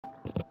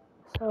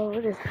So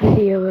this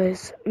video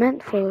is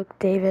meant for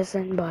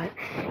Davidson, but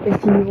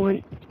if you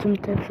want some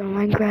tips on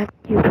Minecraft,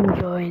 you can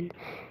join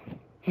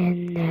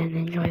and then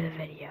enjoy the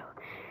video.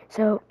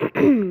 So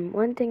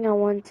one thing I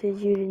wanted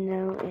you to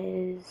know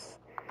is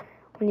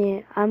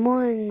I'm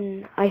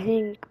on, I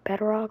think,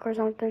 Bedrock or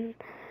something.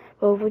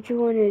 But what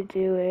you want to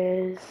do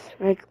is,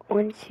 like,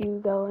 once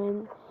you go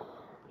in,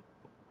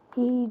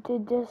 he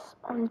did this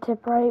on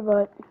tip right,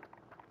 but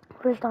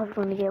first off you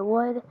want to get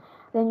wood,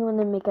 then you want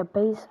to make a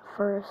base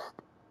first.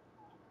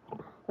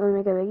 You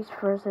want to make a base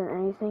first and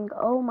anything.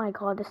 Oh my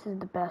god, this is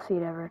the best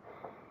seed ever.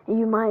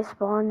 You might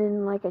spawn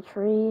in like a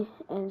tree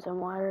and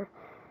some water.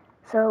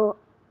 So,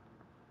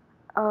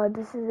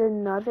 this is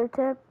another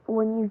tip.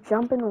 When you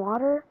jump in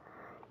water,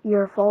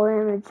 your fall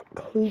damage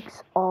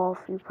takes off.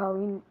 You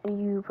probably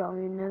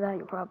know that.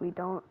 You probably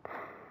don't.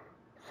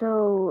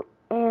 So,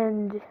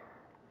 and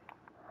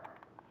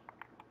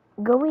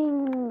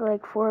going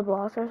like 4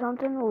 blocks or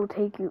something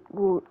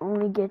will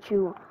only get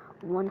you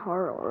 1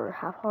 heart or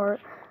half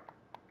heart.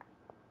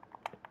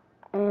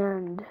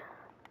 And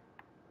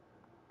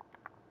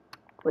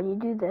when you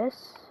do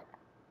this,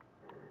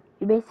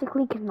 you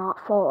basically cannot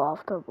fall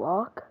off the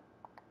block.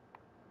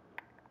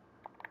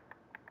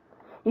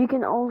 You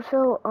can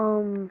also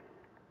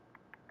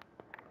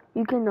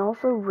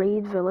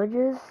raid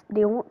villages.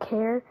 They won't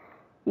care.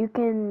 You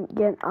can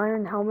get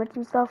iron helmets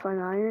and stuff on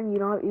iron. You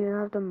don't even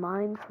have to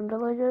mine from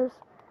villages.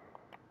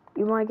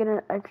 You might get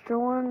an extra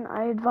one.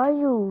 I advise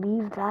you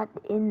leave that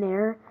in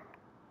there.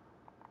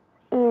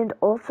 And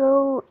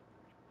also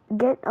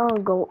get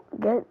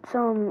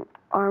some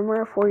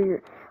armor for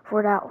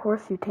that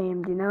horse you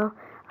tamed, you know?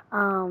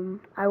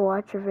 I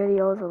watch your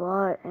videos a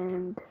lot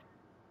and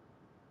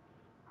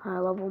I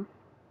love them.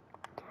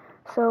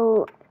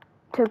 So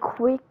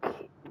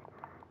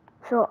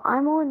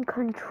I'm on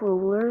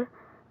controller.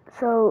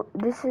 So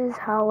this is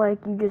how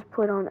like you just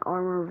put on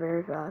armor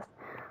very fast.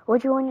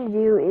 What you want to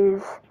do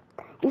is,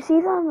 you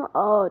see them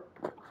 4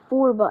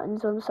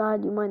 buttons on the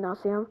side. You might not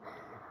see them,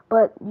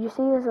 but you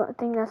see this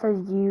thing that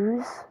says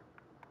use,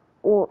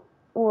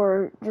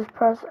 or just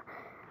press.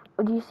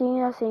 Do you see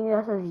that thing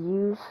that says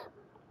use?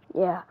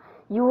 Yeah.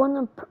 You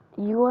wanna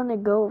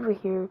go over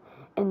here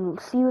and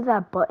see what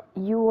that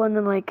you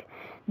wanna go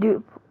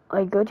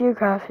to your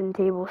crafting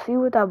table, see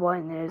what that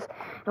button is,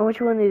 and what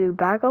you want to do,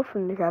 back up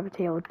from the crafting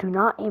table, do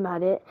not aim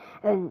at it,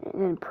 and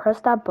then press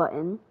that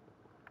button,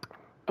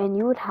 and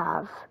you would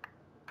have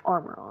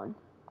armor on.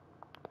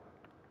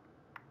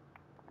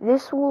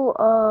 This will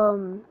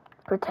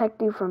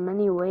protect you from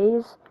many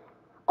ways.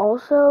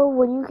 Also,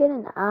 when you get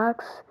an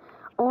axe,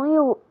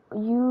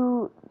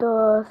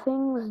 the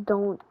things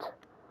don't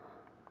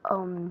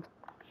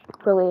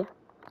really,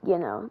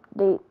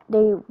 they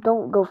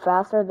don't go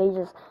faster, they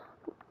just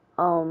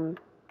long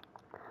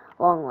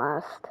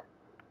last,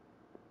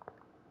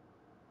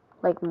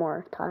 like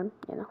more time,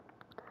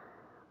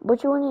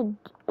 But you want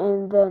to,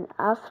 and then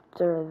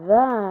after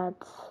that,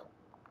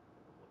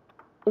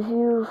 if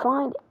you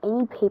find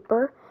any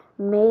paper,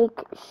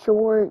 make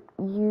sure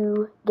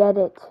you get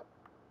it.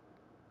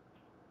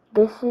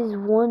 This is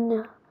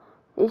one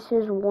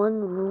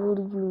rule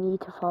you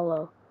need to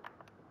follow,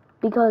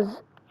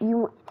 because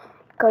you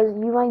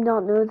might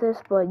not know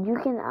this, but you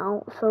can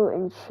also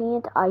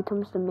enchant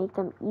items to make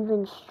them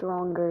even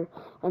stronger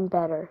and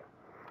better.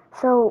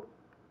 So,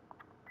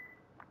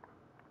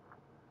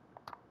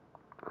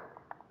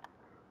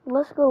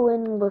 let's go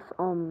in with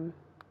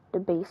the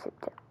basic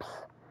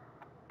tips.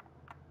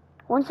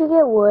 Once you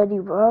get wood,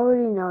 you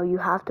already know you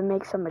have to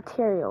make some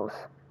materials.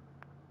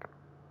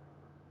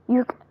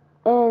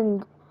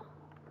 And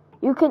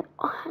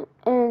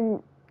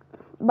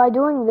by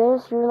doing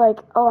this, you're like,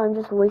 oh, I'm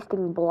just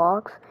wasting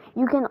blocks.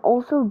 You can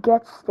also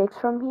get sticks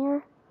from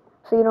here,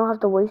 so you don't have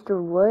to waste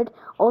your wood.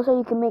 Also,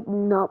 you can make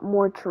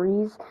more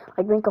trees,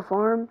 like make a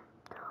farm.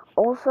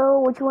 Also,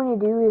 what you want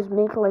to do is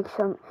make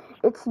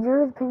it's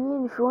your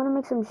opinion. If you want to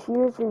make some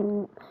shears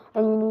and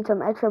you need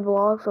some extra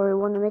blocks, or you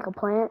want to make a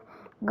plant,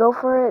 go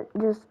for it.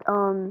 Just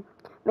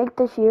make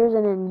the shears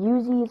and then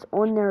use these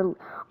on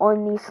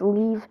these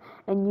leaves,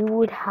 and you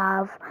would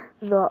have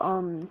the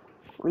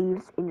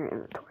leaves in your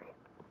inventory.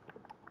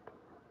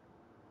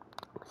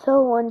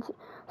 So when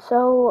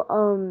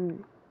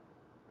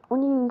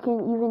you can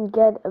even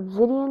get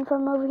obsidian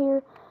from over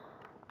here,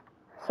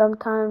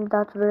 sometimes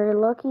that's very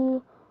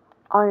lucky.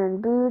 Iron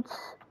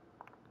boots,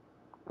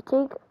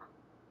 and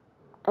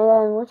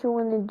then what you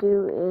want to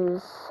do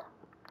is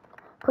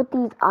put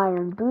these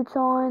iron boots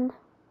on,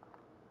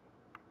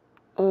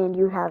 and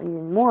you have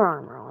even more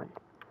armor on.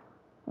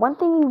 One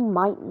thing you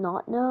might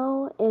not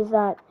know is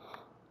that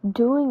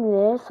doing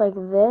this, like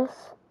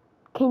this,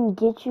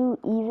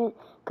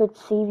 could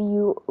save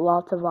you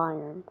lots of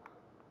iron.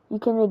 You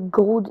can make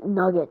gold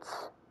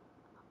nuggets.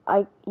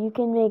 You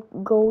can make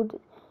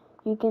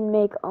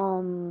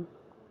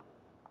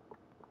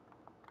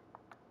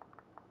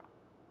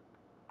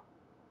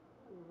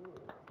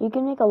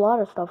a lot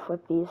of stuff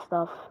with these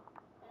stuff.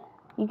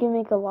 You can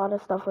make a lot of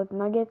stuff with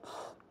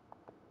nuggets.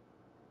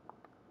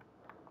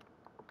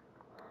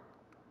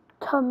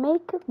 To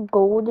make a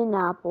golden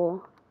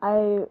apple,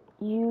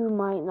 you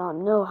might not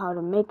know how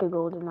to make a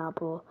golden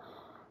apple.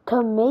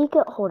 To make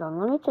it, hold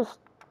on,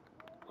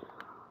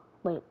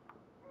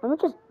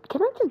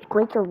 can I just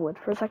break your wood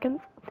for a second?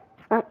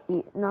 Can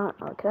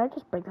I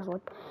just break this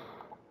wood?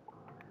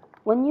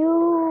 When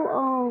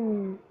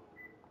you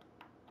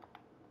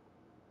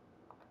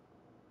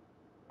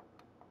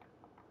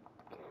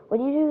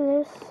do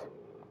this,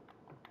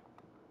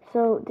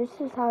 so this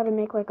is how to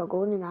make like a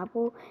golden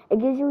apple. It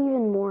gives you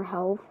even more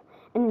health.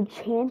 An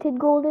enchanted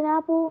golden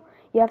apple,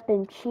 you have to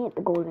enchant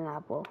the golden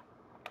apple.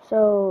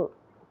 So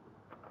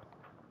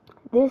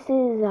this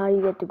is how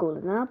you get the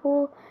golden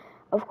apple.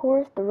 Of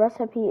course, the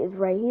recipe is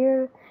right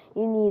here.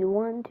 You need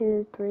 1,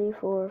 2, 3,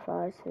 4,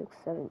 5, 6,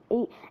 7,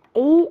 8.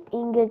 8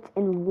 ingots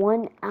and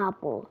 1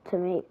 apple to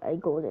make a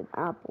golden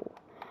apple.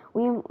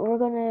 I'm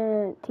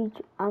gonna teach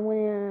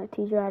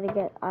you how to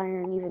get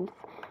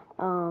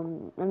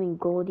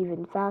gold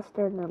even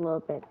faster in a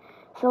little bit.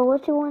 So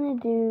what you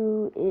want to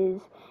do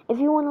is, if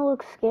you want to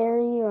look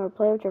scary or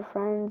play with your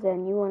friends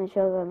and you want to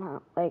show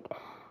them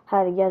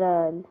how to get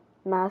a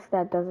mask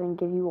that doesn't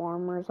give you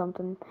armor or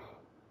something,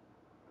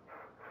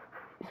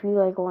 if you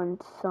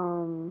want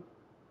some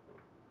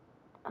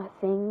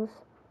things,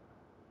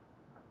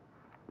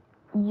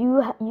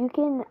 you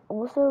can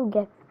also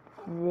get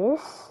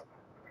this,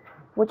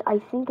 which I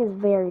think is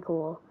very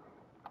cool.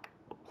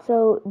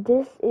 So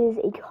this is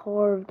a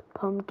carved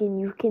pumpkin.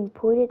 You can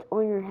put it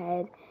on your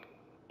head.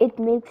 It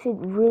makes it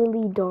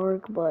really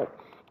dark, but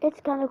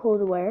it's kind of cool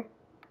to wear.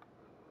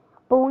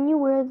 But when you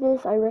wear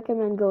this, I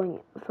recommend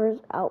going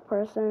out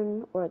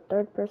person or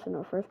third person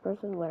or first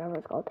person, whatever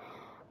it's called.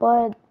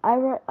 But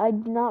I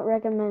do not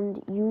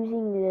recommend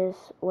using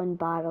this when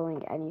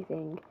battling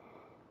anything.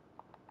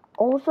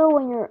 Also,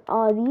 when you're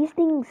these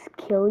things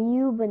kill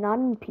you, but not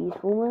in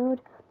peaceful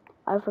mode.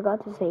 I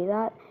forgot to say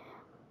that.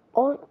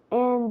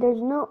 And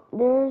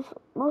there's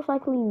most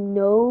likely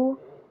no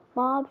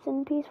mobs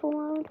in peaceful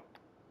mode.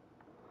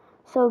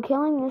 So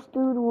killing this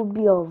dude will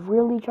be a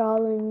real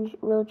challenge.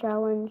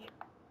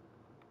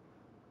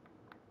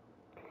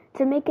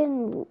 To make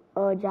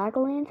a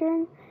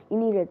jack-o'-lantern, you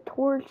need a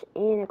torch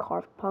and a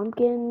carved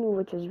pumpkin,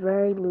 which is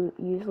very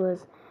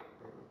useless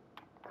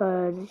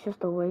because it's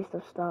just a waste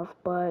of stuff.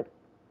 But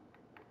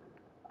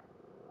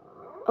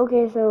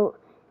okay, so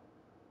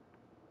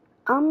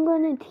I'm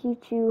gonna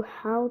teach you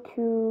how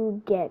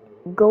to get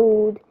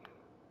gold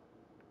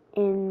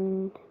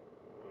in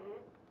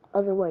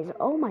other ways.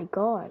 Oh my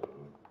god.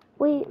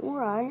 Wait,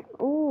 more iron.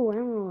 Oh,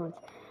 emeralds.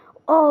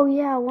 Oh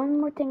yeah, one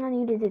more thing I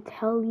needed to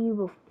tell you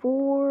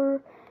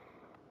before.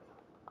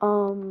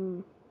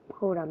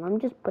 Hold on, let me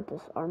just put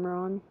this armor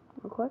on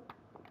real quick.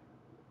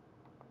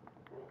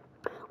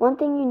 One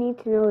thing you need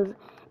to know is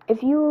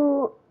if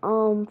you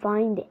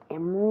find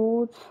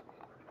emeralds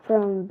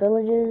from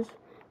villages,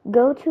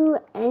 go to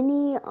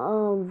any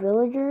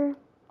villager.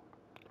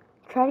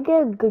 Try to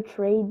get a good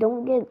trade.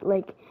 Don't get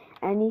like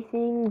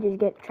anything.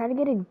 Try to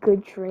get a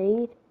good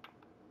trade.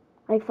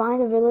 Like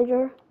find a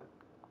villager,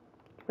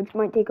 which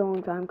might take a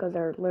long time because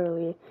they're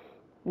literally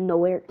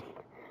nowhere.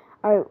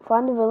 Alright,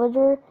 find a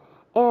villager,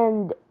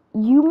 and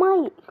you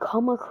might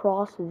come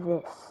across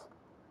this.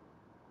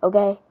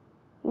 Okay?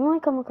 You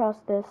might come across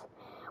this.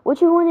 What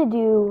you want to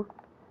do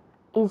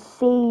is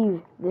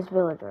save this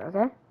villager,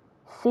 okay?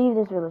 Save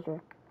this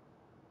villager.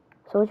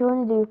 So what you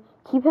want to do,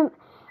 keep him...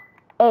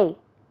 Hey.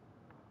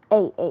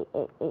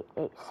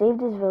 Save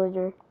this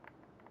villager.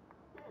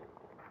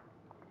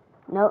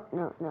 No.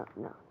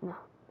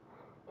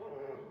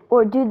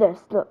 Or do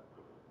this, look.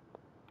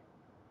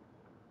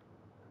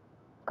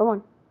 Come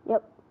on.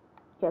 Yep.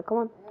 Yeah, come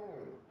on.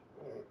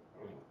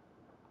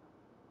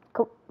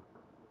 Come.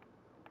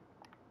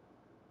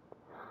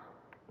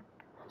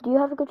 Do you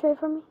have a good trade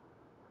for me?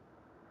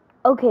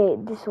 Okay,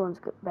 this one's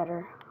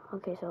better.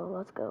 Okay, so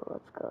let's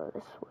go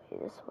this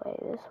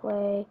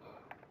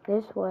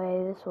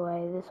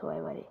way,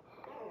 buddy.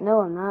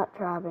 No, I'm not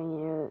trapping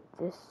you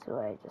this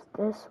way, just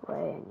this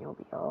way, and you'll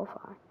be all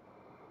fine.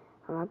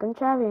 I'm not gonna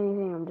trap you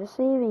anything, I'm just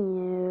saving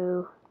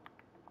you.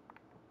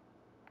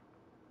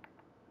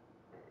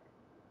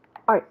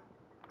 Alright,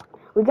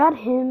 we got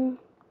him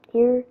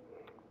here.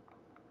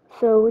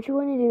 So what you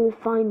want to do is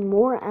find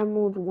more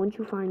emeralds once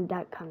you find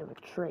that kind of a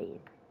trade.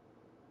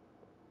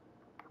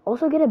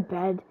 Also get a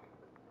bed.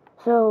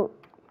 So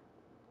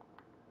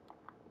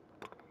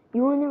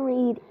you want to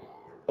read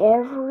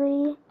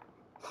every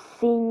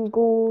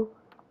single...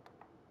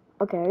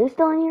 Okay, are you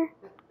still in here?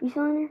 You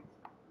still in here?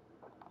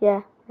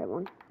 Yeah, that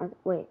one. Okay,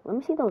 wait, let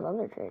me see those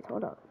other trades.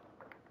 Hold up.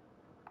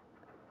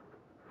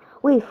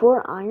 Wait,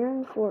 4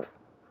 iron? 4...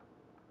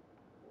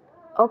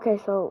 Okay,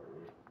 so...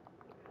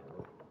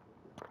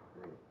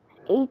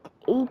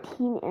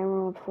 18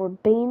 emeralds for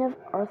Bane of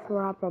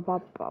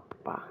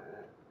Arthropapa.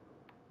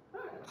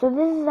 So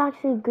this is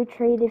actually a good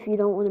trade if you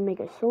don't want to make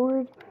a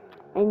sword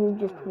and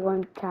you just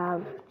want to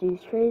have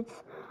these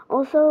trades.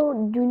 Also,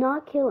 do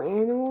not kill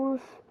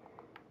animals.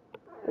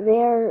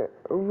 They're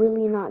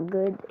really not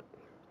good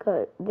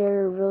because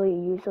they're really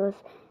useless.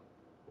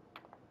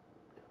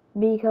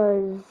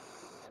 Because,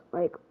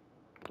 like,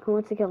 who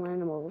wants to kill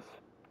animals?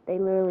 They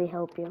literally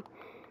help you.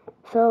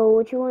 So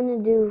what you want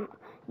to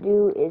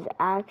do is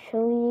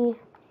actually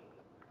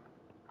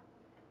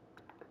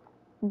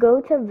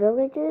go to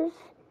villages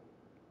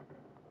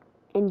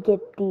and get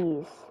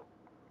these.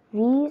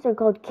 These are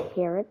called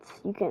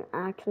carrots. You can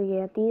actually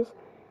get these,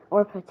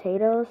 or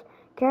potatoes.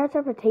 Carrots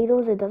or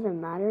potatoes, it doesn't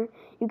matter.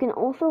 You can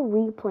also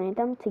replant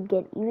them to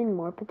get even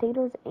more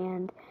potatoes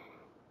and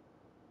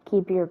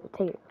keep your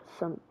potatoes,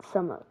 some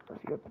of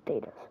your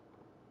potatoes.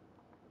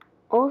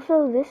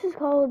 Also, this is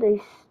called a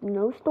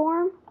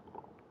snowstorm,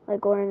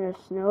 like when there's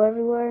snow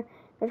everywhere.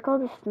 It's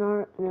called a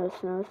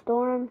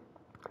snowstorm.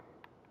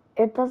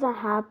 It doesn't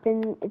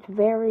happen. It's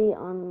very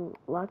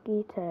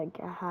unlucky to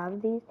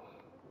have these,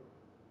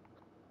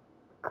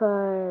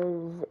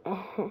 cause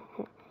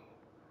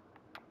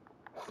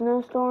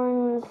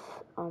snowstorms,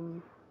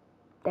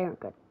 they aren't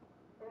good.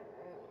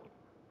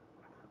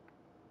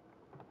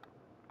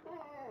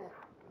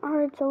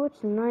 Alright, so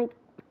it's night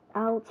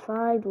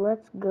outside.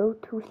 Let's go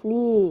to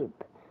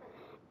sleep.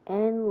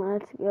 And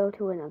let's go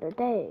to another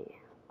day.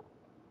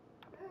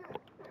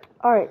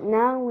 Alright,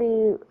 now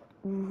we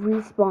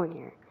respawn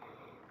here.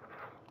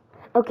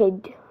 Okay,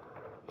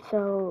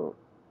 so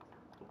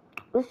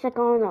let's check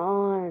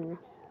on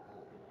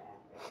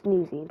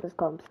Snoozy. Let's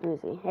call him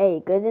Snoozy.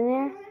 Hey, good in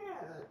there?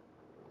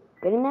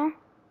 Good in there?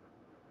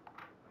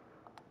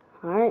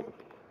 Alright.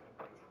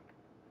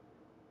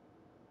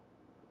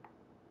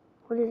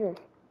 What is this?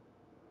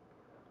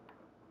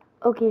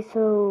 Okay,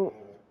 so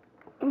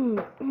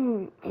you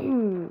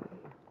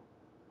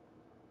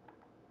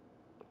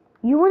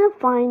want to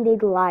find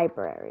a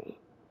library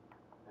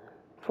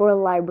for a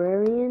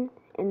librarian,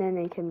 and then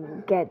they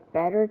can get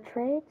better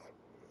trades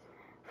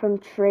from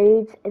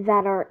trades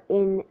that are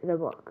in the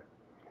book,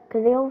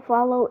 because they'll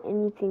follow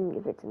anything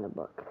if it's in the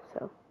book.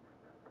 So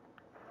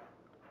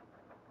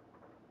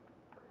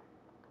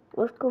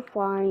let's go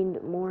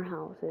find more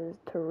houses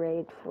to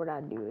raid for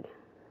that dude.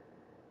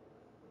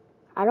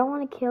 I don't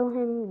want to kill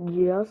him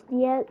just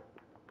yet.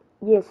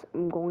 Yes,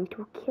 I'm going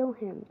to kill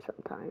him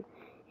sometime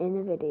in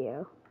the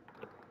video.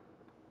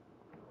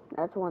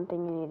 That's one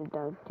thing you need to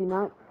do. Do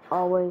not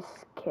always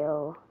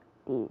kill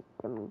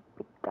them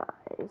big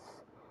guys,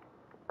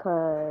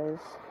 because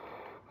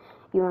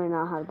you might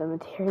not have the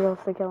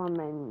materials to kill them,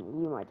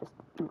 and you might just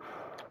oof.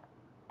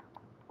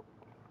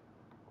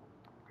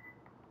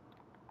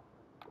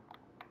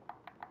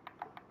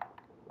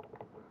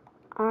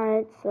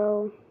 Alright,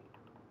 so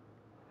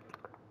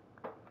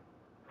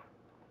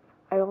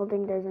I don't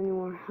think there's any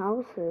more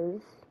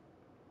houses.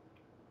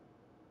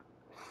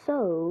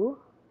 So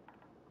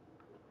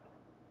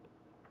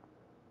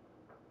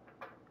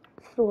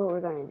this is what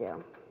we're gonna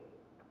do.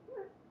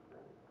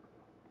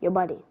 Yo,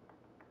 buddy.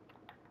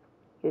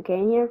 You okay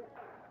in here?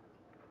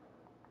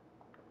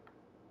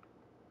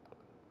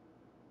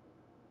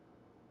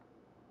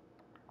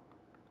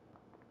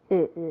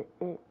 Is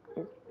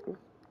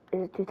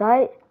it too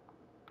tight?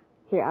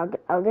 Here,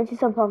 I'll get you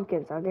some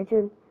pumpkins. I'll get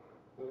you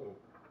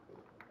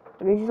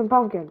some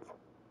pumpkins.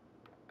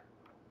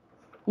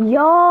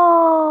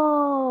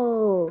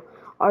 Yo!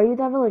 Are you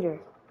that villager?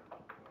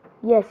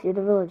 Yes, you're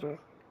the villager.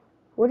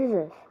 What is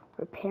this?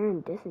 Repair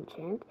and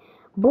disenchant?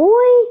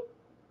 Boy!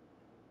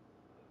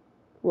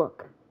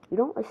 Look, you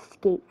don't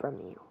escape from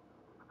me.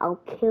 I'll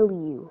kill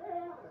you.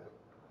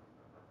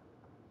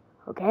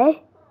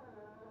 Okay?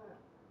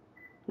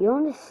 You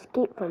don't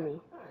escape from me.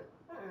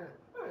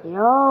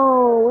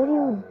 Yo, what are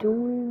you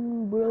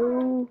doing,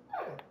 bro?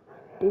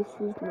 This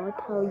is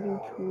not how you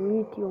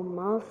treat your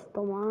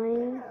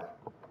mastermind.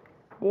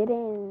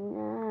 Didn't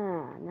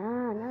nah.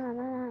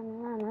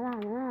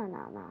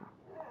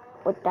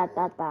 What that.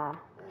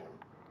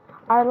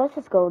 Alright, let's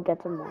just go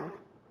get some more.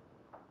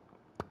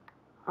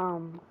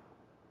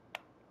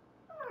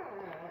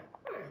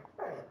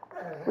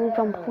 We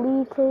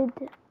completed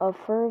a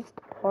first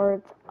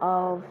part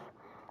of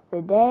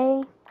the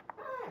day.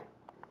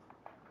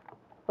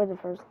 For the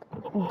first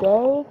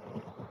day.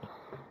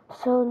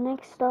 So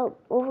next up,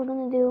 what we're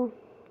gonna do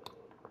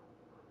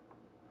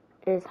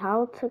is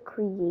how to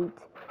create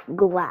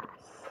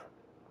glass.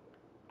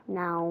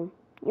 Now,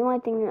 you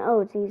might think,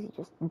 oh, it's easy,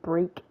 just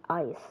break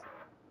ice.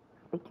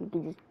 Like, you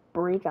can just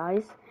break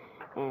ice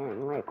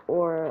and, like,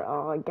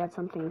 or get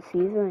something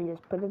see-through and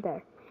just put it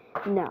there.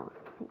 No.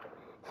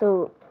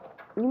 So,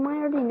 you might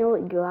already know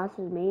what glass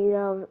is made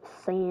of,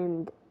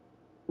 sand,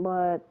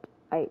 but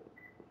I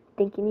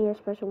think you need a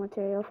special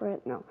material for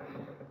it? No.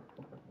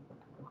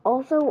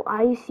 Also,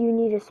 ice, you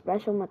need a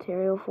special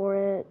material for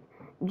it.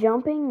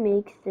 Jumping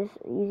makes this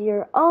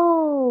easier.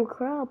 Oh,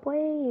 crap,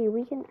 wait,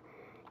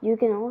 you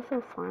can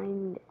also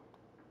find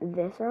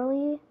this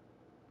early.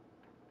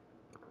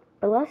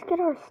 But let's get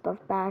our stuff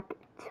back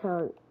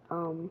to,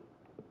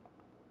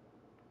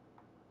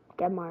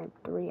 get my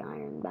 3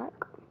 iron back.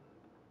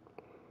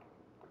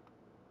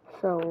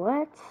 So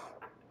let's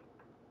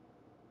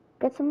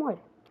get some wood.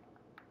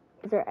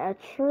 Is there a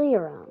tree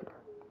around?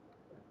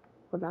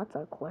 Well, that's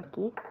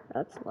lucky.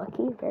 That's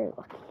lucky, very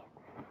lucky.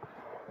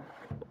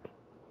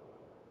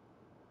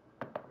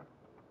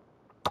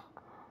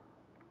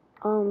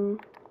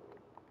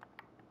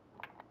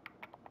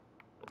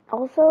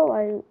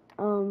 Also,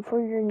 for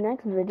your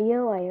next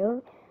video, I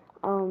hope,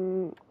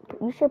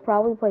 you should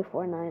probably play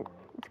Fortnite.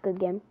 It's a good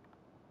game.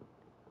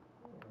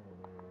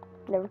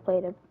 Never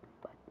played it,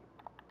 but,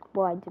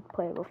 well, I did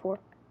play it before.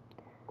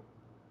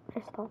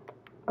 I stopped.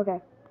 Okay,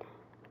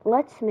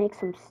 let's make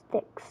some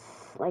sticks,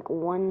 like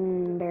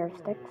 1 bear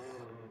sticks.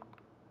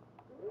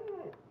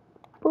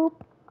 Boop.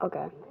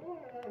 Okay.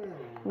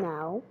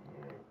 Now,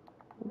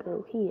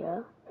 go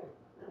here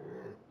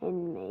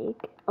and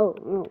make. Oh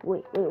no!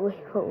 Wait!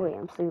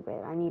 I'm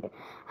stupid. I need it.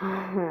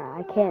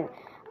 I can't.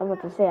 I was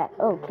about to say that.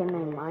 Oh, can I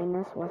mine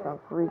this with a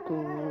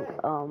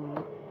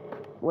freaking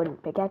wooden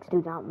pickaxe?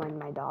 Do not mind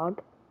my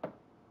dog.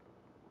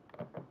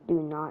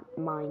 Do not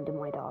mind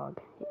my dog.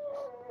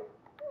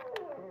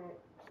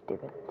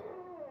 Stupid.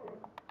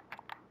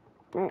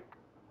 Alright.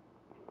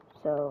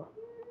 So,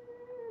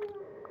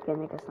 gonna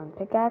make a stone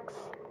pickaxe.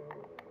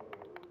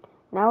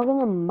 Now we're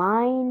gonna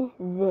mine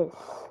this.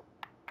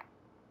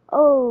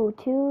 Oh,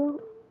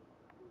 2.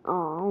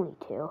 Oh, only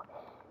 2.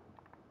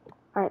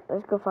 Alright,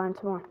 let's go find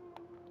some more.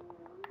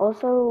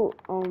 Also,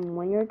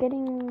 when you're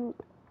getting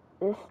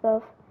this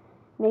stuff,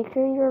 make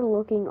sure you're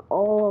looking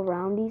all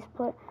around these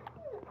parts,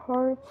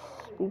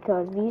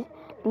 because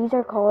these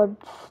are called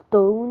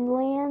stone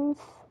lands.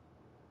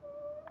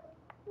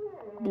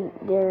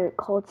 They're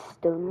called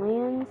stone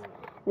lands.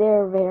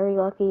 They're very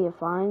lucky to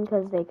find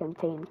because they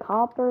contain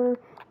copper,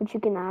 which you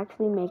can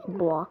actually make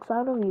blocks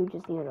out of. You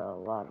just need a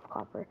lot of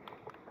copper.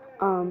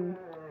 You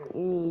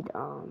need,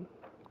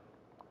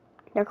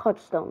 they're called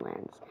stone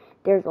lands.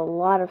 There's a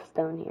lot of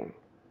stone here.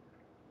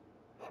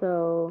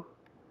 So,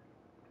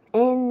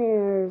 and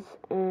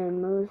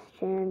most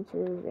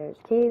chances there's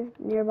a cave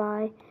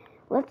nearby.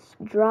 Let's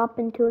drop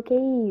into a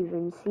cave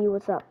and see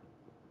what's up.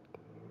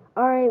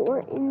 Alright,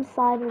 we're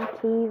inside of a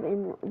cave,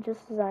 and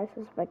just as I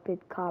suspected,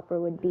 copper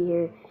would be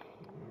here.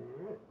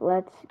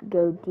 Let's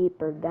go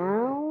deeper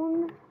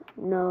down.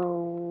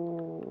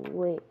 No,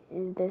 wait,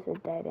 is this a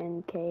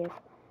dead-end cave?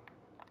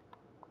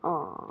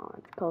 Oh,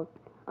 it's called,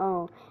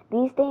 oh,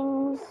 these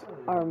things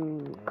are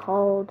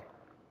called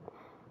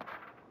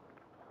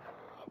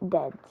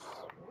deads.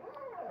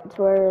 It's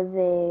where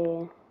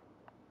you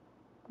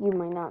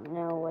might not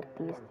know what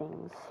these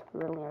things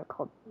really are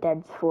called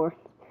deads for.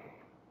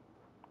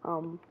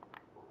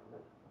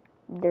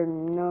 There's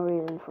no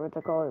reason for it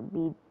to call it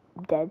be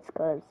deads,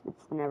 because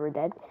it's never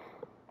dead.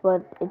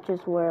 But it's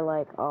just where,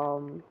 like,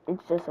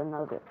 it's just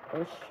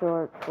it's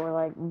short for,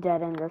 like,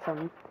 dead end or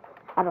something.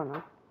 I don't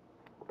know.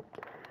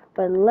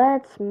 But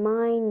let's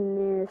mine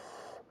this.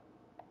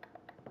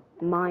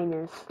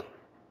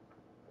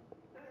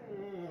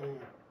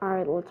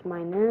 Alright, let's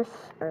mine this.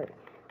 Alright.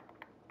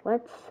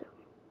 Let's.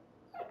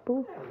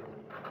 Boop.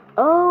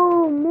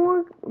 Oh,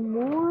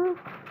 more?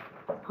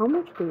 How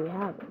much do we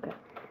have? Okay.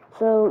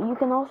 So, you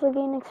can also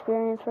gain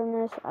experience from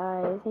this.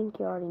 I think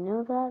you already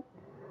know that.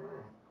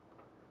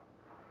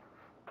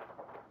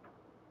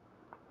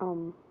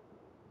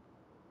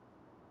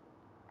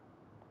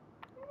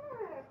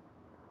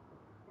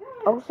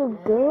 Also,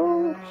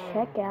 go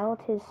check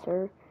out his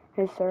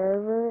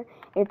server.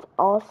 It's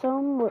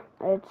awesome.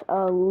 It's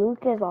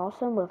Luke is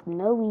awesome with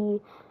no E.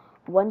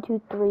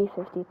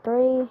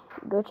 12353.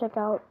 Go check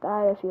out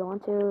that if you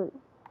want to.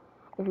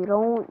 If you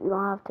don't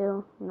have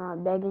to. I'm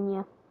not begging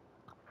you.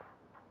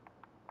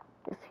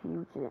 If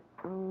you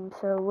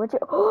so what's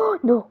it? Oh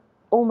no!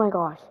 Oh my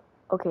gosh!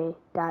 Okay,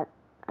 that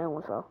I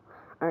almost fell.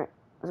 All right,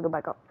 let's go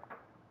back up.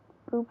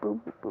 Boop boop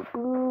boop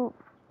boop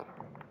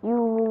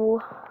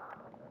boop.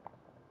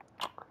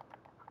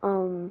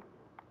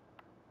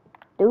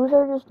 Those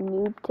are just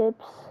noob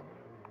tips.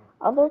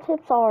 Other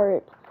tips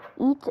are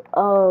eat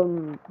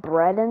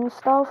bread and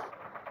stuff.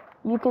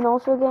 You can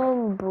also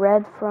get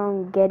bread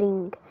from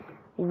getting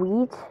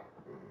wheat,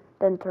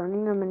 then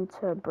turning them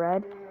into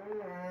bread.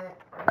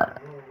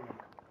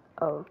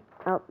 Oh,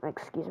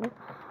 excuse me.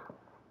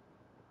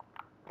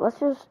 Let's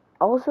just,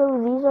 also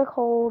these are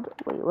called,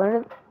 wait, what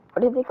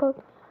are they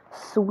called?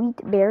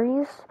 Sweet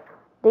berries.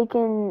 If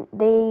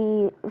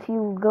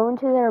you go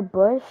into their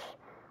bush,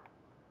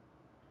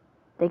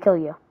 they kill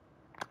you.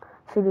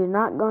 So do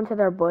not go into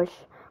their bush.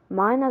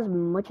 Mine as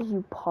much as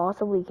you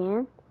possibly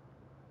can,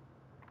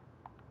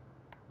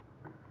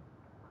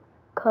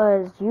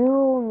 cause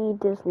you'll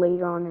need this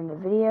later on in the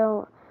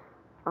video.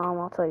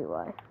 I'll tell you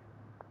why.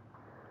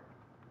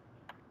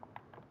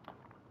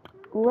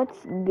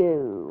 Let's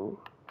go.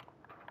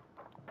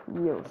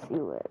 You'll see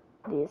what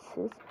this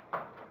is.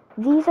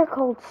 These are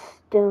called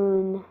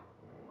stone.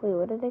 Wait,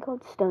 what are they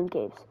called? Stone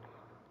caves.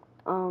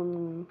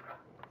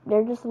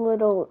 They're just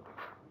little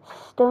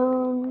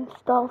stone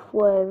stuff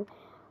with.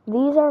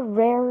 These are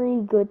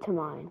very good to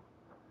mine.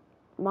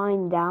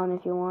 Mine down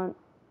if you want,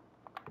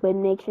 but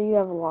make sure you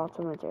have lots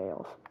of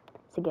materials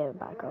to get it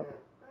back up.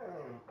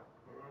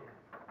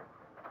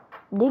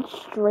 Dig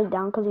straight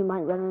down because you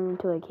might run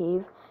into a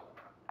cave.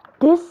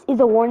 This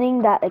is a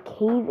warning that a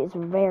cave is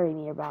very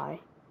nearby.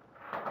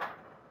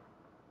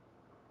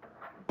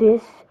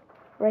 This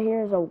right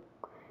here is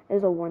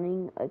a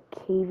warning. A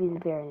cave is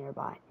very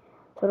nearby.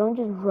 So don't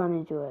just run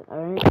into it,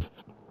 alright?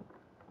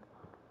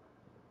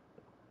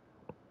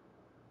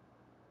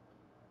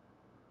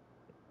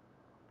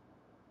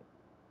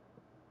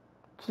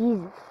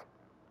 Jesus.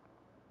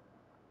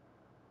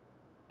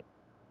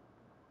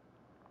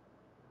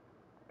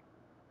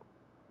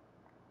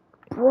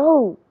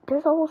 Bro,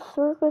 there's a whole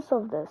circus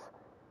of this.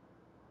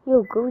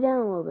 Yo, go down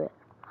a little bit.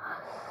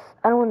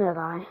 I don't want to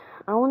die.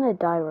 I don't want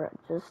to die right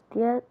just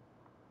yet.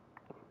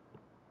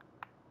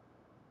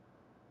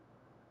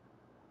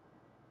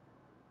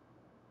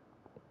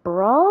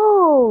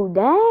 Bro,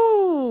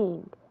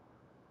 dang.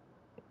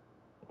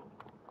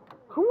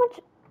 How much?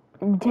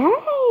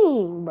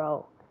 Dang,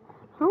 bro.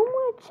 How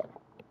much?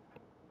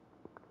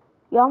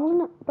 Y'all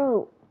wanna,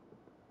 bro.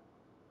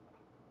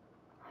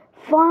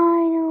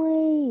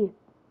 Finally,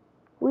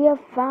 we have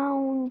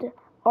found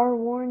our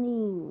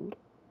warning.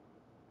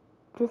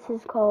 This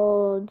is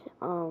called,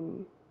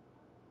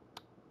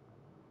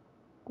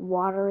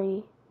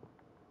 watery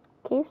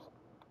caves.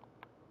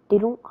 They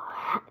don't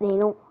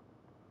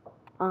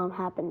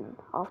happen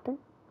often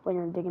when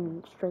you're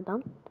digging straight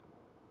down,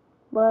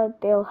 but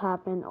they'll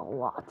happen a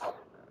lot.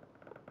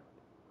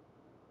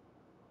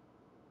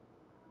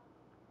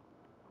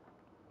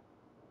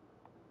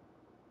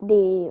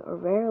 They are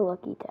very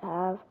lucky to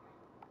have.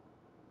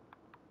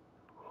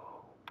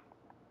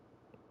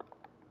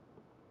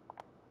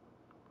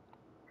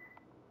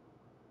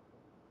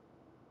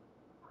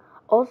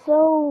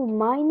 Also,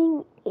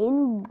 mining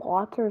in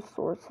water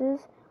sources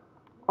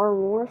are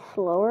more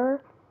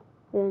slower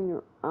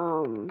than,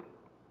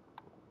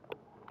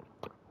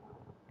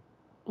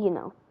 you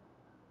know,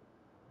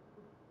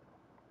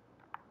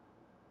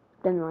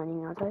 than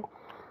mining outside.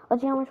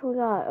 Let's see how much we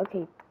got.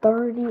 Okay,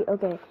 30.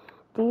 Okay,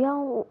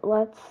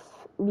 let's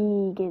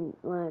begin.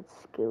 Let's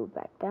go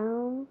back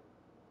down.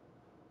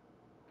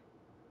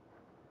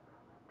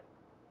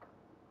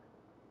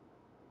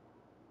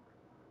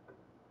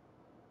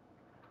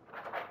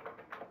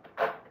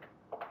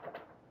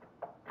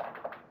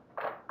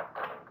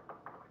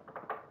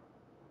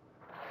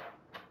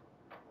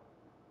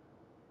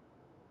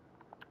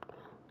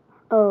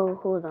 Oh,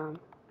 hold on.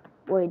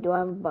 Wait, do I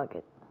have a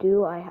bucket?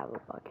 Do I have a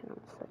bucket?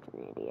 I'm such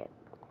an idiot.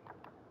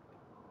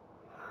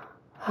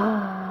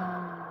 Alright,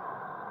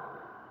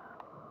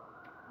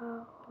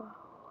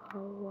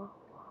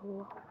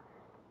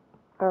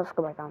 let's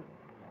go back down.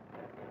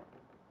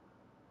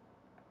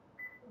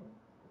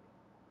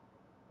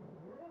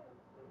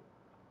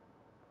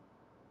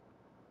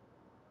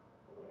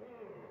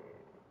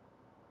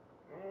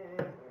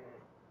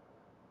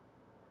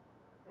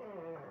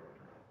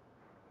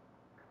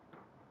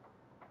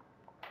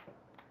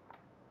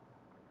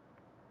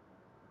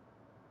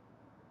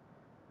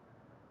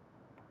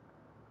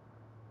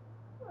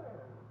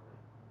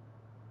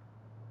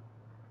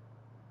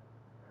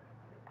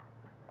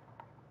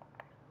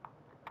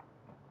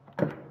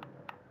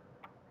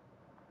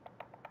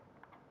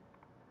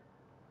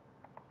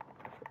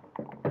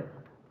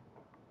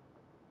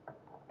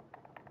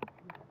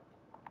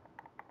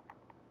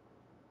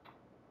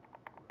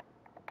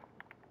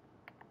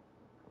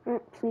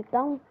 Sleep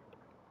down.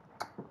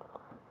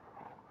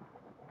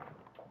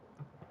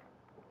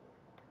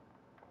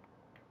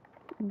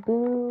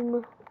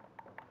 Boom.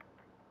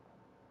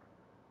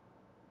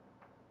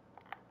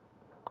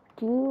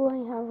 Do I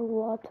have a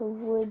lot of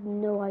wood?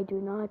 No, I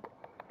do not.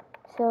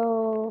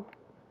 So,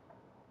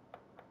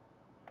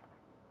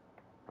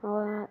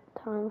 all that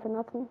time for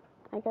nothing,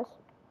 I guess.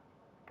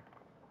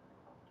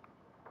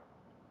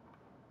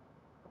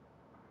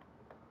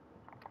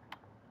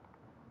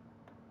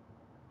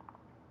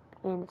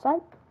 And inside.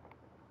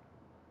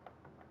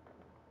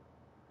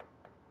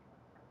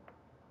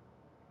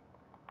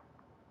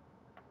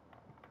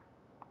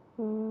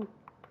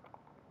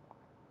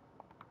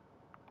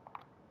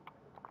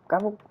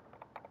 Gravel.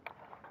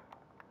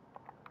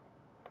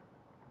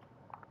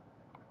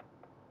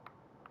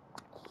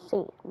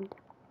 Sand.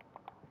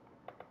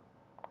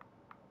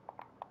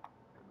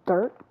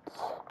 Dirt.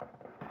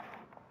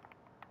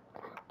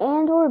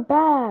 And we're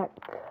back.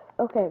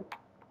 Okay.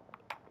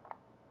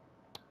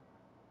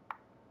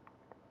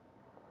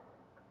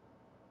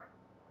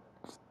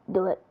 Just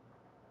do it.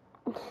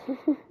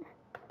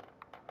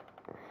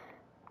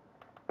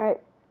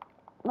 Alright.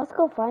 Let's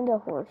go find a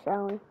horse,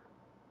 shall we?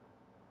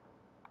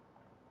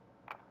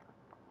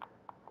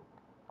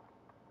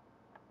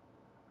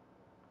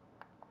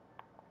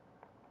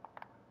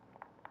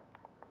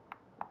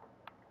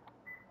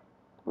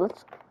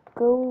 Let's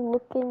go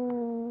look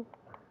in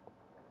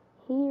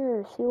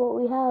here, see what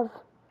we have.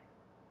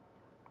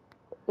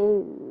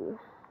 Ooh.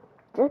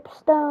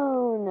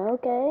 Dripstone,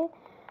 okay.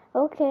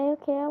 Okay,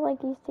 I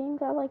like these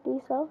things, I like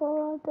these stuff, I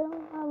love them,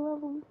 I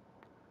love them.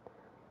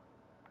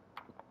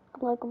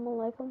 I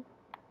like them.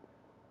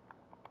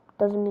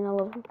 Doesn't mean I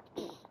love them.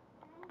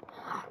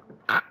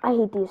 I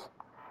hate these.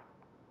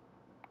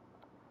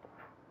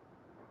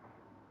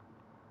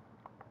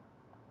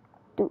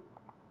 Dude.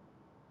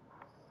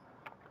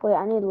 Wait,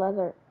 I need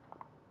leather.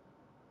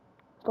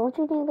 Don't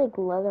you need, like,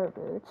 leather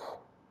boots?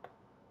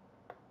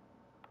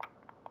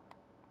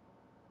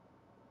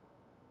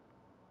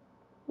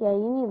 Yeah,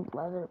 you need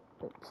leather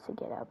boots to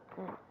get up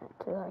and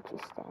to actually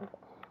stand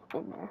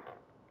in there.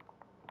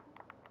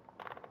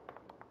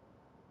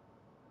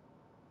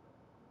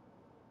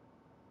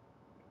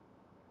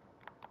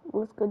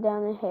 Let's go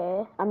down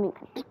ahead. I mean,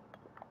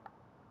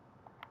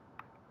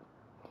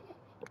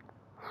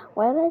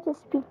 why did I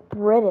just speak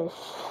British?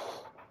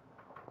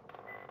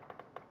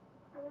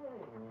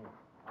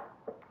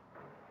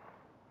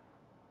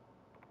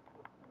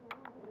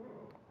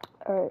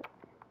 Alright,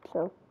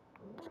 so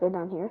let's go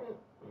down here.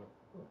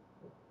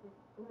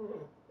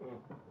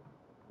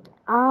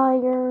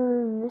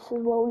 Iron, this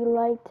is what we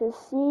like to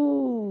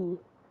see.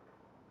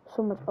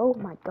 So much, oh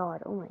my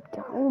god, oh my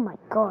god, oh my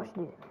gosh,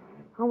 dude.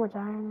 How much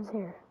iron is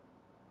here?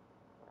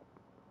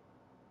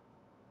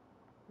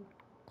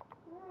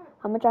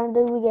 How much iron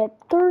did we get?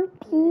 13,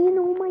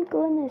 oh my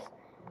goodness.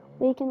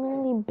 We can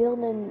literally build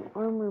an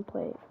armor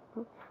plate.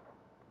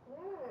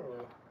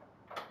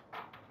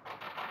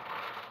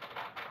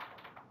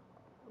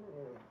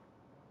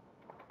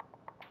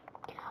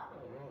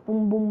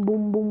 Boom, boom,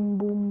 boom, boom,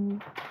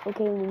 boom.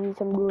 Okay, we need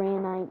some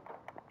granite.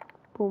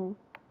 Boom,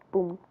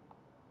 boom.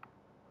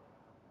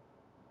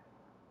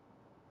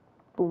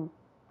 Boom.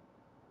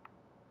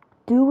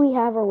 Do we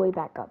have our way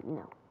back up?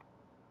 No.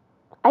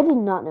 I did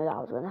not know that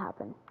was going to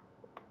happen.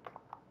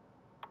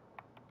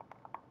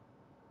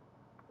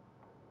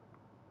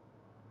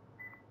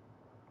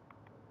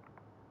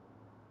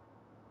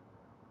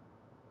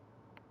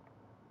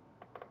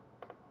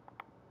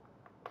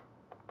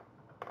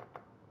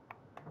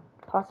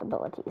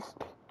 Possibilities.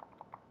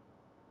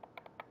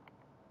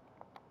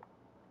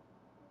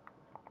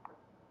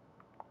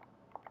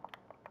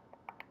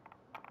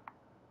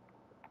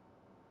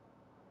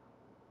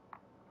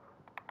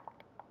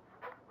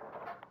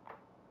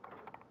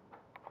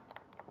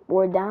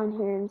 We're down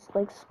here and it's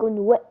like going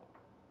to what?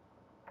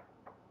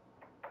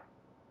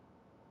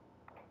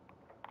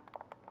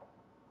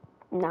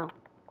 No.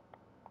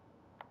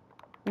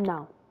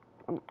 No.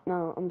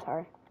 No, I'm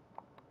sorry.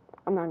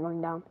 I'm not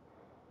going down.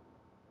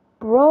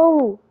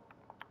 Bro!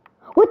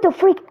 What the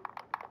freak?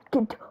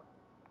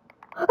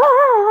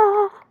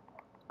 Ah!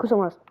 Go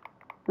somewhere else.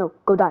 No,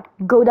 go die.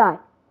 Go die.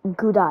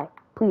 Go die.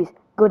 Please.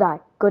 Go die.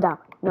 Go down.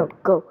 No,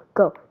 go.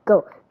 Go.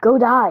 Go. Go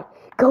die.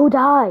 Go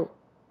die.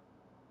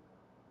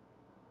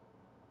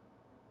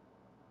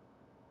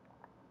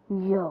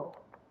 Yo.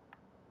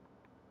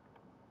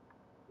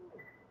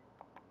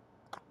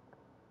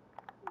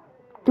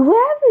 Do we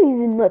have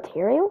even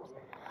materials?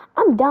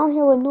 I'm down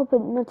here with no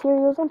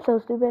materials. I'm so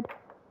stupid.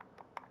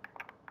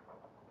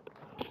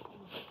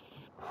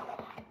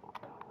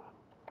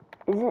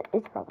 Is it?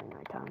 It's probably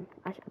night time.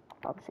 I should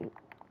probably see.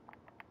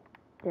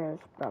 There's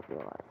probably a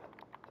lot of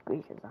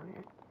squeakers down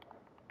here.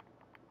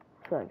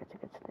 I feel like it's a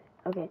good stay.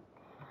 Okay.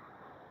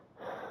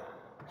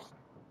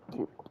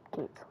 Dude,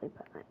 can't sleep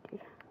at night,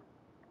 dude.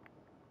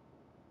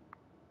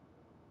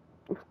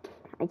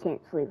 I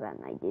can't sleep at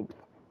night, dude.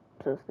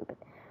 So stupid.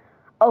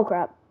 Oh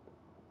crap.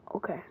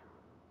 Okay.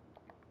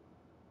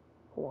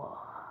 Whoa.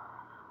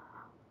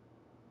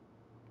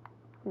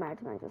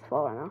 Imagine I just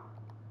fall right now.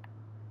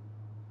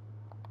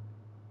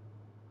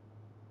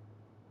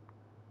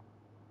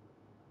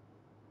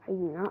 I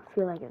do not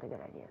feel like it's a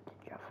good idea to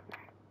jump from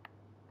there.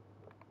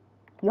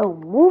 Yo,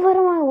 move out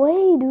of my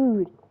way,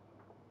 dude.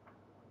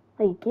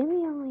 Like, give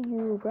me all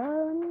you,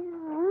 bro.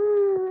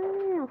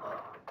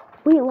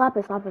 Wait,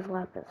 lapis.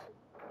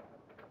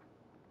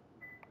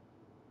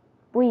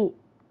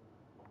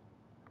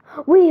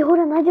 Wait, hold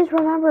on, I just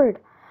remembered.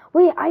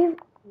 Wait, I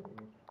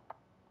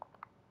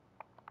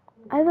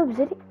have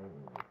obsidian.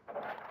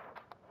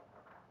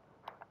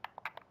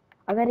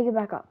 I gotta get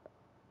back up.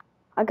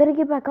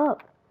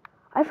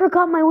 I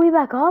forgot my way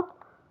back up.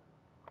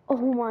 Oh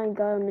my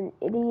god, I'm an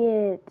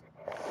idiot.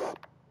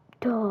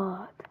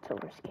 Duh, that's so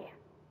risky.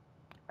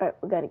 Alright,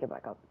 we gotta get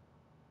back up.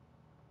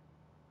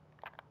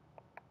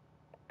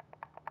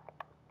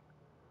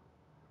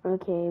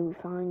 Okay, we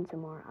find some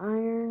more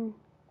iron.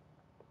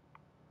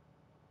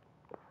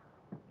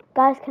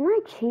 Guys, can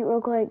I cheat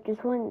real quick?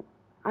 Just one.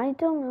 I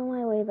don't know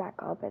my way back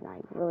up and I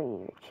really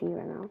need to cheat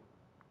right now.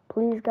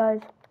 Please,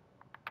 guys.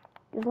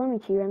 Just let me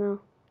cheat right now.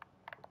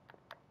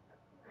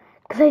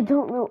 Because I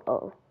don't know.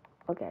 Oh.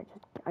 Okay,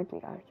 I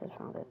think I just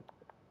found it.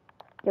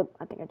 Yep,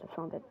 I think I just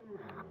found it.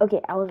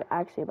 Okay, I was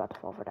actually about to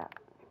fall for that.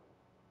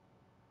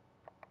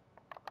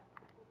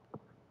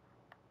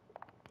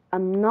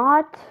 I'm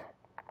not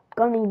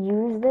gonna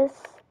use this.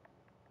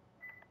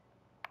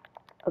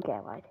 Okay, I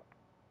lied.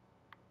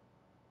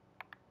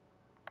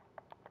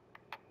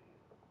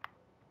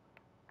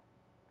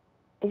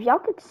 If y'all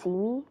could see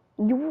me,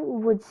 you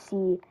would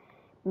see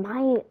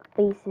my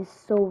face is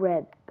so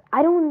red.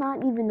 I do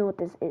not even know what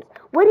this is.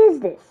 What is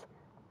this?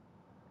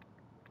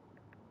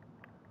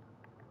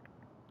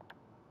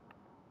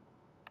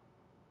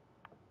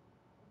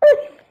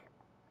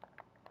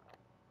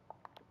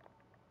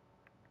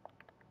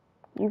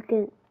 You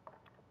can...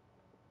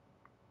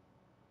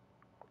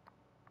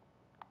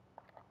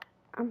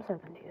 I'm so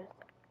confused.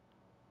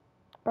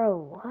 Bro,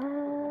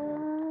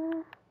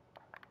 what?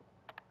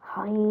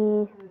 Hi.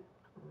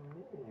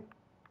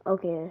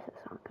 Okay, this is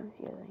not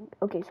confusing.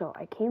 Okay, so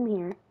I came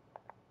here.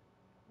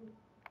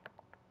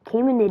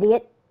 Became an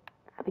idiot.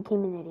 I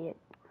became an idiot.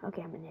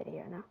 Okay, I'm an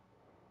idiot now.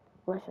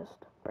 Let's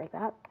just break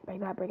that. Break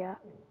that.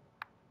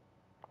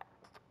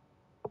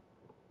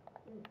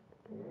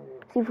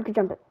 See if we can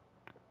jump it.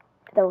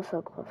 That was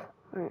so close.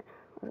 Alright,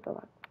 let's go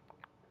back.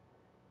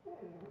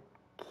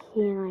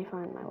 Can I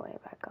find my way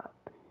back up?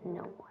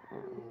 No.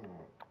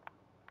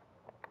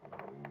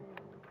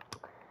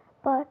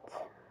 But,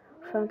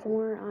 found some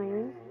more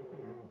iron.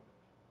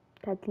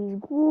 That is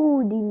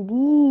good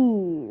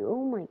indeed.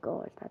 Oh my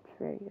gosh, that's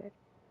very good.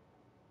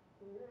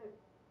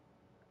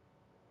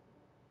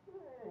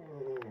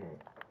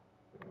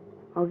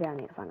 Okay, I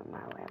need to find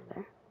my way up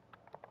there.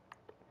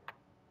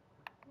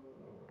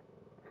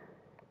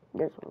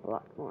 There's a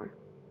lot more.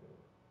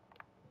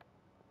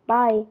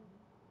 Bye.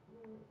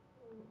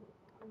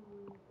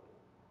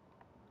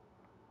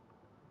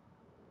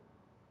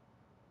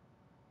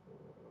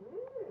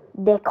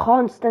 The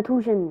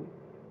Constitution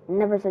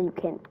never said you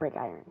can't break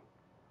iron.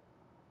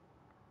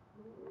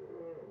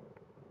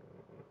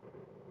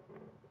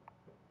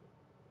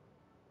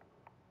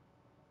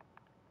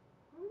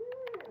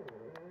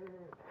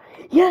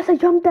 Yes, I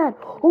jumped that.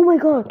 Oh my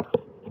god.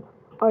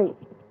 Alright.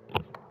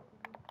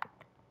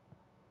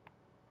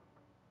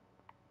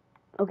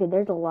 Okay,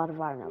 there's a lot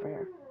of iron over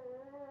here.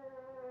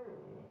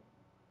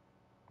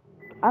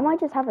 I might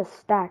just have a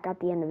stack at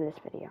the end of this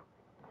video.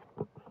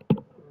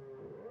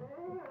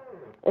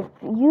 If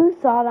you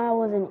thought I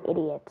was an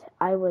idiot,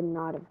 I would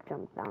not have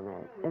jumped down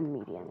there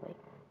immediately.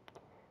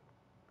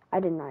 I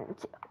did not even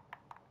see.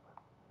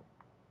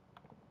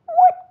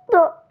 What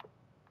the?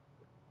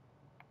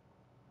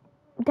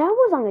 That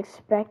was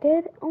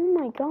unexpected. Oh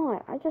my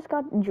god, I just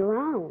got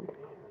drowned.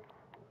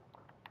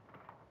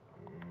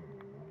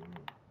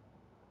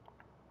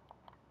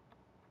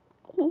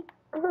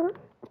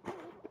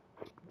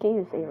 Can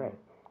you say it right?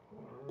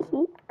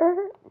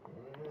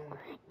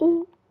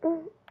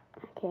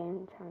 Okay,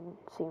 I'm trying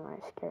to see my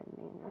scared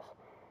meanness.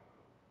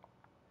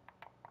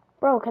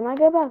 Bro, can I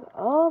get back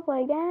up?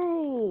 Like,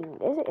 dang.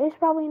 It's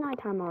probably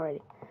nighttime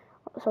already.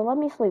 So let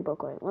me sleep real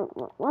quick.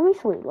 Let me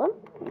sleep.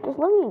 Just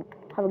let me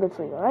have a good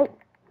sleep, alright?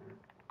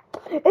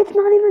 It's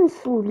not even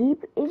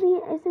sleep.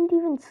 Isn't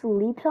even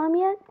sleep time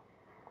yet?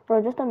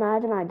 Bro, just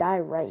imagine I die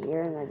right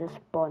here and I just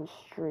spawn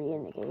straight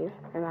in the cave.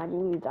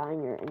 Imagine you die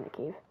and you're in the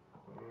cave.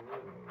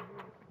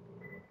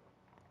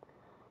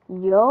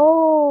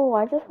 Yo,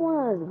 I just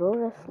want to go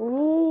to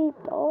sleep,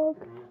 dog.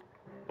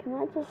 Can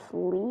I just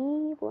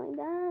sleep? Like,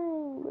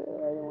 dang, bro,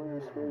 I don't want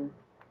to sleep.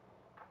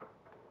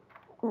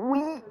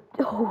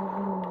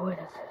 Oh, this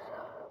is...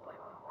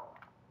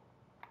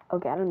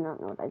 Okay, I do not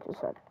know what I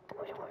just said.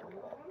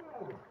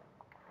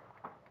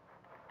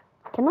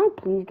 Can I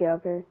please get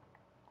up here?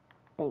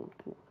 Thank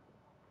you.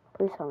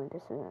 Please tell me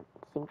this isn't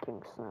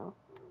sinking snow.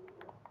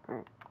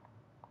 Alright.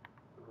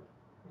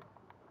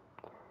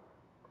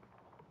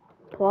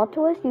 Plot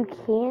twist, you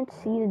can't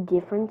see the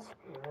difference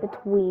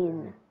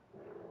between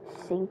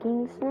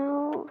sinking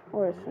snow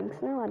or sink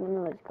snow. I don't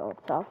know what it's called.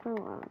 Soft snow? I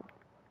don't know.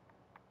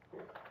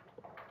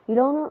 You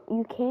don't know,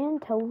 you can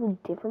tell the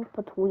difference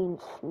between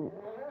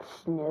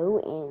snow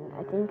and,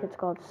 I think it's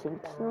called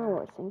sink snow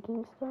or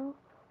sinking snow.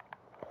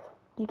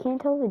 You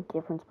can't tell the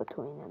difference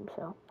between them,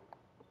 so.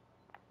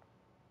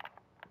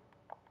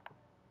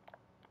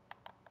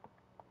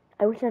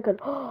 I wish I could.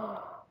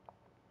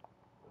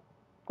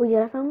 Wait, did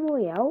I find my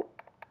way out?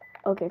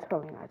 Okay, it's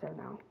probably not there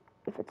now.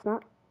 If it's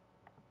not,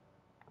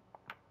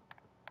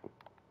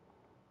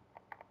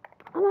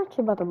 I'm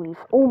actually about to leave.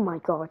 Oh my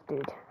god,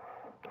 dude.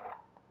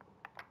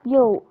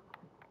 Yo,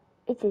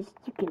 it says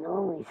you can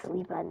only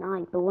sleep at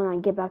night, but when I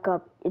get back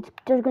up,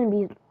 there's gonna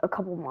be a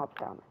couple mobs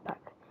back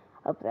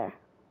up there.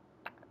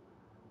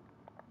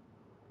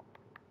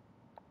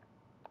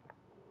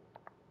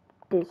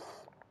 This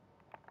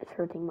is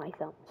hurting my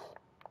thumbs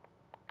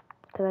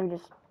because I'm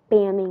just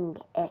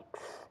spamming X.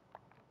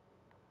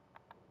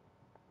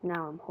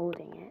 Now I'm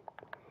holding it.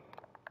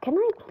 Can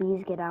I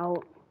please get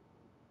out?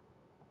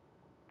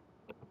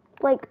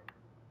 Like,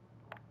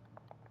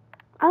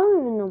 I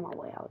don't even know my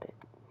way out.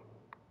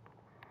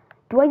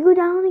 Do I go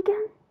down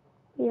again?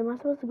 Yeah, am I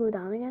supposed to go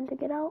down again to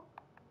get out?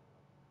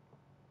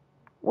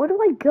 Where do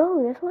I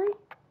go? This way?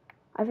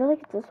 I feel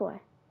like it's this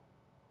way.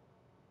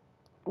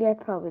 Yeah,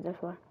 it's probably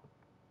this way.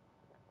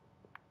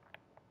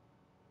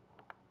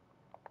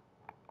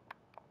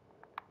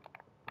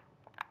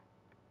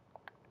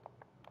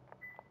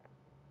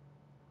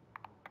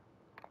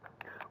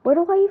 Where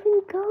do I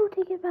even go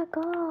to get back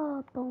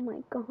up? Oh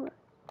my god.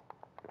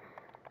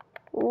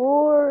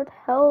 Lord,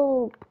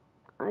 help.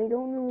 I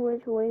don't know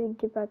which way to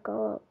get back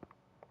up.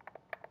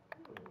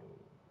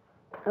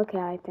 Okay,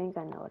 I think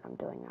I know what I'm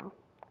doing now.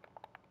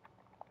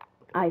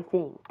 I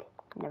think.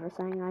 Never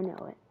saying I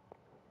know it.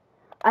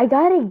 I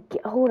gotta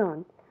get, hold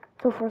on.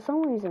 So for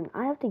some reason,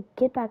 I have to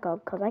get back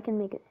up because I can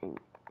make an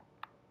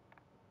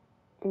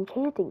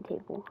enchanting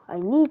table. I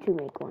need to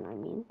make one, I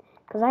mean.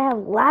 Because I have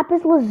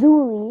lapis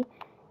lazuli.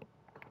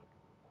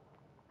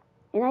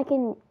 And I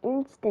can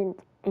instant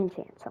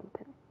enchant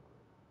something.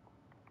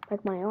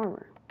 Like my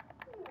armor.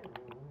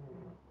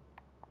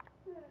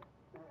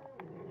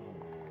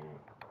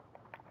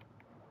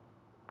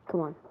 Come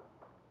on.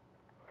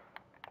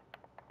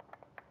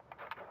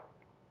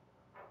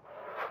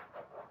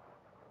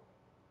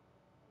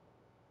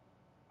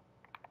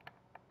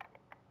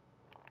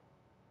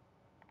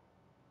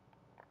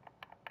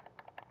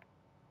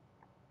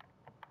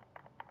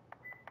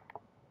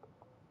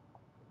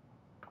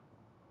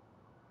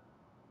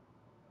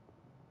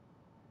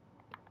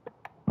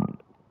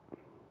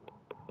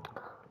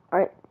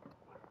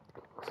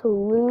 to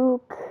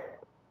Luke.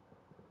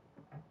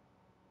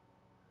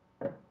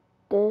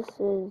 This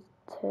is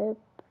tips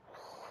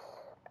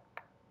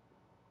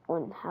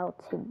on how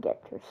to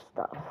get your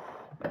stuff.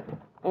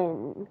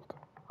 And,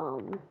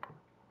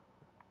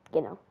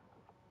 you know,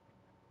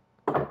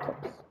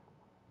 tips.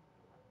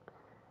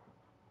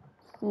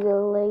 See you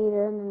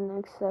later in the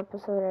next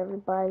episode,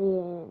 everybody.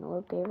 And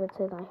Luke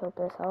Davidson, I hope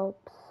this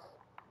helps.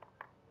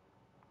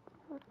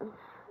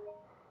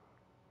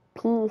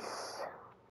 Peace.